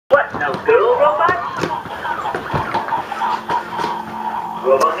What, no girl robot?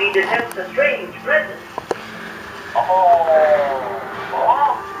 Robo-Me detects a strange presence.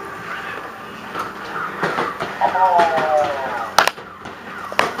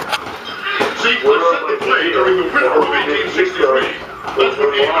 See, I set the play during the winter of 1863. That's when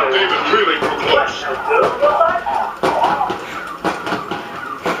Ian and David really grew close. What, no girl robot?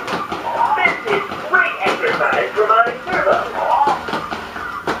 This is great exercise for my servo.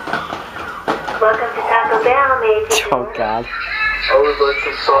 Welcome to Taco Bell, Major. Oh God. I would like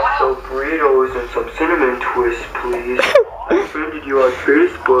some soft-shell burritos and some cinnamon twists, please. I friended you on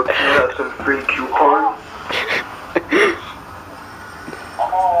Facebook. Can you have some free coupons?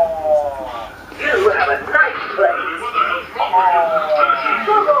 You have a nice place.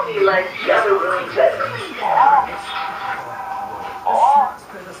 Robo-Me likes the other room better.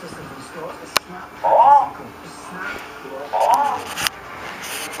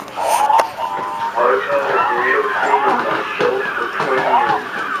 I've had a burrito stand on my shelf for 20 years.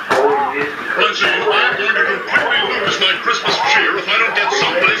 All it is because Lindsay, I'm going to completely lose my Christmas cheer if I don't get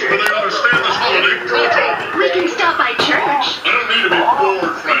someplace where they understand this holiday properly. We can stop by church. I don't need to be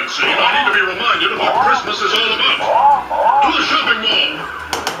bored, Francine. I need to be reminded of what Christmas is all about. To the shopping mall.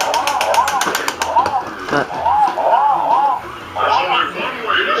 There's only one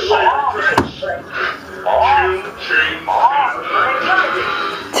way to save Christmas. Chill, change,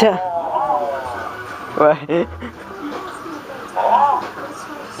 What?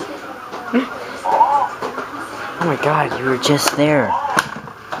 Oh my God, you were just there.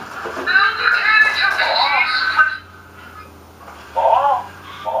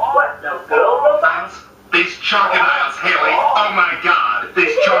 What, no girl robots? These crocodiles, Haley. Oh my God.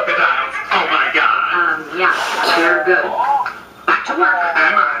 These crocodiles. Oh my God. Yeah, they're good. Back to work.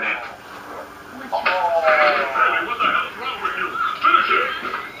 I'm on it. Haley, what the hell's wrong with you? Finish it.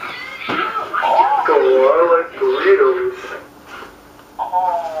 go, I like burritos.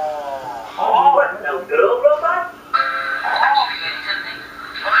 What, no girl robots?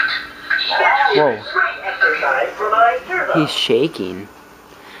 Whoa. Great exercise for my servo. He's shaking.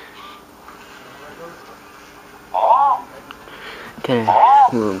 Gonna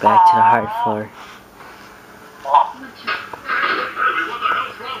move him back to the hard floor. Haley, what the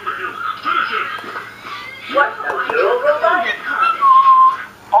hell's wrong with you? Finish it. What, no girl robots?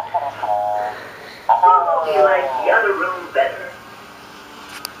 Robo-Me likes the other room better.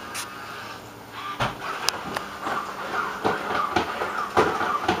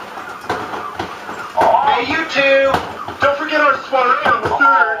 Hey, you two! Don't forget our soiree on the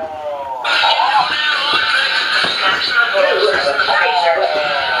 3rd.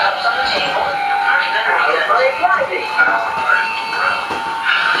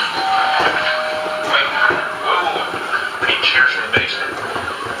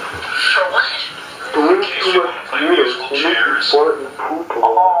 Doing too much burritos will make you fart and poop a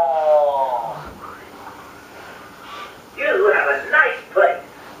lot. You have a nice place.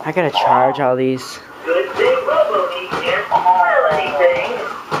 I gotta charge all these. Good thing Robo-Me can't smell anything.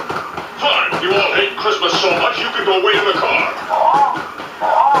 Fine, you all hate Christmas so much you can go wait in the car.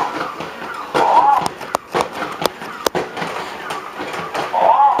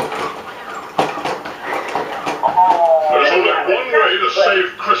 There's only one way to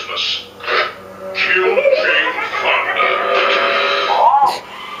save Christmas. Kill Jane Fonda.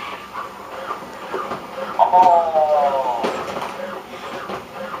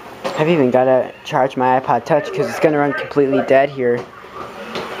 I've even gotta charge my iPod Touch because it's gonna run completely dead here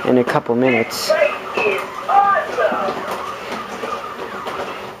in a couple minutes. This is awesome.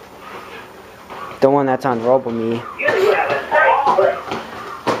 The one that's on Robo-Me. You have a nice place.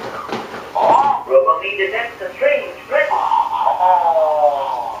 Robo-Me detects a strange presence.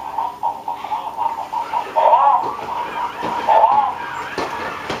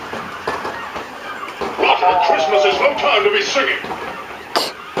 Roger, Christmas is no time to be singing.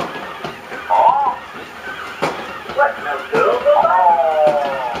 What, no girl robot?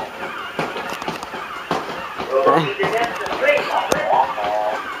 Robo-Me detects a strange presence.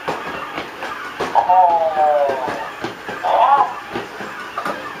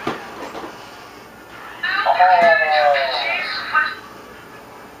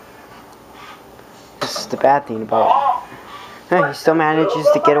 This is the bad thing about it. He still manages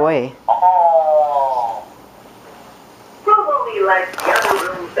to get away. Robo-Me likes the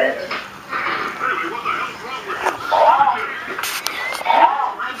other room better. Haley, what the hell's wrong with you?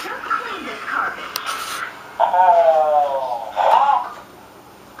 I just cleaned this carpet.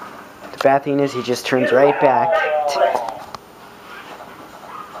 The bad thing is he just turns right back.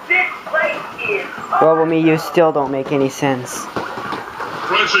 This place is Robo-Me, you still don't make any sense.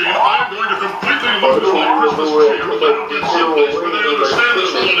 Francine, I'm going to completely lose my Christmas cheer if I don't get someplace where they understand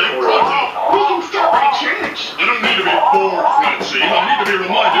this holiday pronto. We can stop by church. I don't need to be bored, Francine. I need to be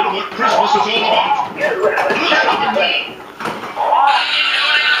reminded of what Christmas is all about. Where are my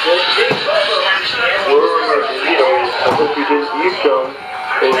burritos? I hope you didn't eat them.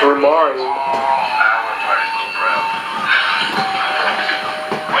 Those were mine.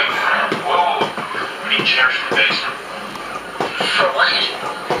 Any chairs for the basement? For what?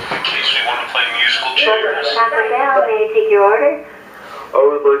 In case we want to play musical Welcome to chairs. Taco Bell. May I take your order? I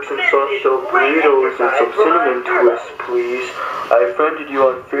would like some soft shell burritos and some cinnamon twists, please. I friended you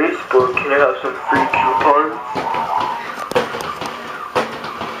on Facebook. Can I have some free coupons?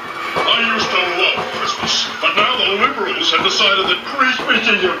 I used to love Christmas, but now the liberals have decided that Christmas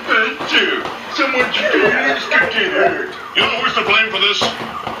is a fake too. Someone's feelings could get hurt. You know who's to blame for this?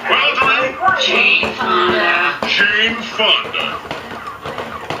 Well, Drew? Jane Fonda. Jane Fonda.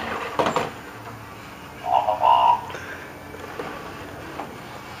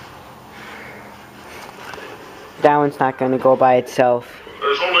 That one's not gonna go by itself.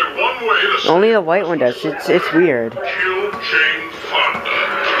 There's only one way to Only the white one does. It's weird. kill Jane Fonda.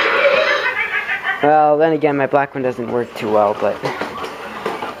 Well, then again, my black one doesn't work too well, but...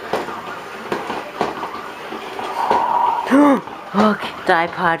 Look, the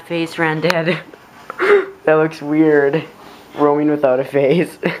iPod face ran dead. That looks weird. Roaming without a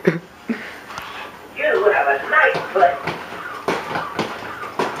face. You have a nice foot.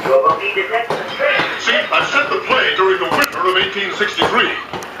 You'll be detected straight. See, I set the play during the winter of 1863.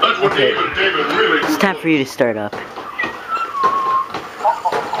 That's what Okay. David really It's time for you to start up.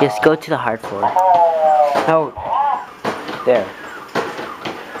 Just go to the hard floor. Oh, there.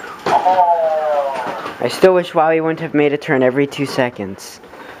 I still wish Wally wouldn't have made a turn every 2 seconds.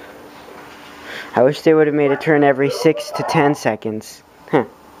 I wish they would have made a turn every 6 to 10 seconds. Huh.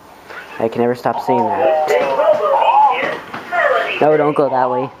 I can never stop saying that. No, don't go that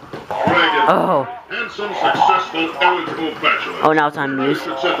way. Oh. Handsome, successful, eligible bachelor. Oh, now it's on music.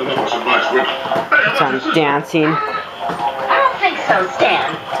 Should set them up with some nice women. Hey, It's on dancing. I don't think so,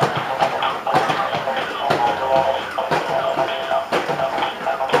 Stan.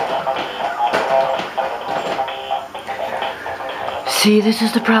 See, this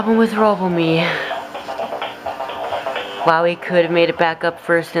is the problem with RoboMe. Wowie could have made it back up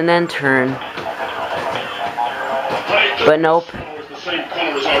first and then turn. But nope.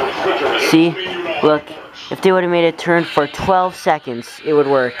 See? Look. If they would have made a turn for 12 seconds, it would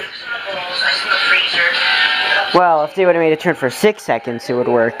work. Well, if they would have made a turn for 6 seconds, it would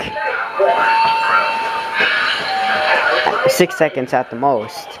work. 6 seconds at the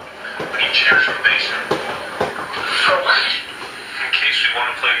most. Any chairs for the basement? For what? In case we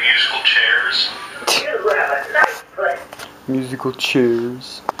want to play musical chairs. You have a nice foot. Musical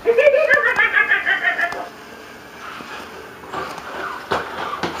chairs.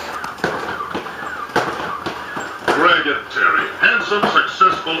 Greg and Terry, handsome,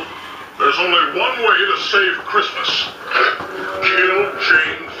 successful. There's only one way to save Christmas. Kill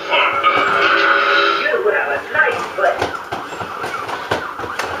Jane Fonda. You have a nice foot.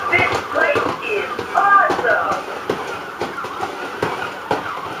 This place is awesome.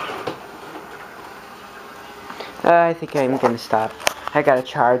 I think I'm gonna stop. I gotta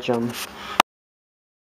charge them.